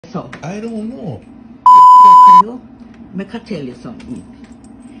so? I don't know. You? Make I tell you something.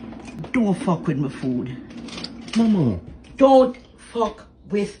 Don't fuck with my food. Mama. Don't fuck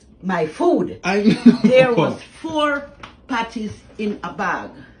with my food. I know. There was 4 patties in a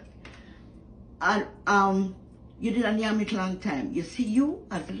bag. And you didn't hear me long time. You see, you,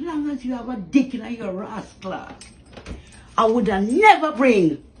 as long as you have a dick in your rascal, I would never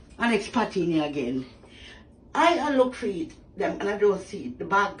bring an ex-patty in here again. I look for it, them, and I don't see it. The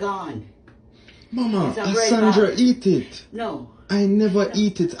bag gone. Mama, Sandra eat it. No. I never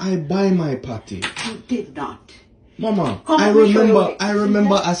eat it. I buy my patty. You did not. Mama, Come I on,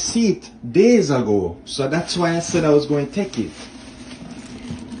 remember I see it days ago. So that's why I said I was going to take it.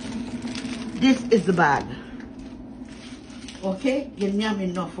 This is the bag. Okay? You're not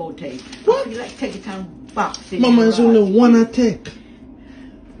enough out of it. What? You like take it and box it. Mama, it's only one I take.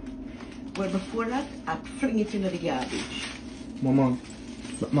 Well, before that, I'd fling it into the garbage. Mama,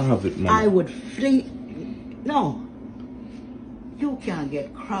 let me have it, Mama. I would fling... No. You can't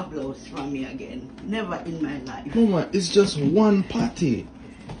get crab loaves from me again. Never in my life. Mama, it's just one patty.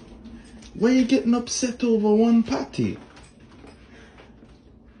 Why are you getting upset over one patty?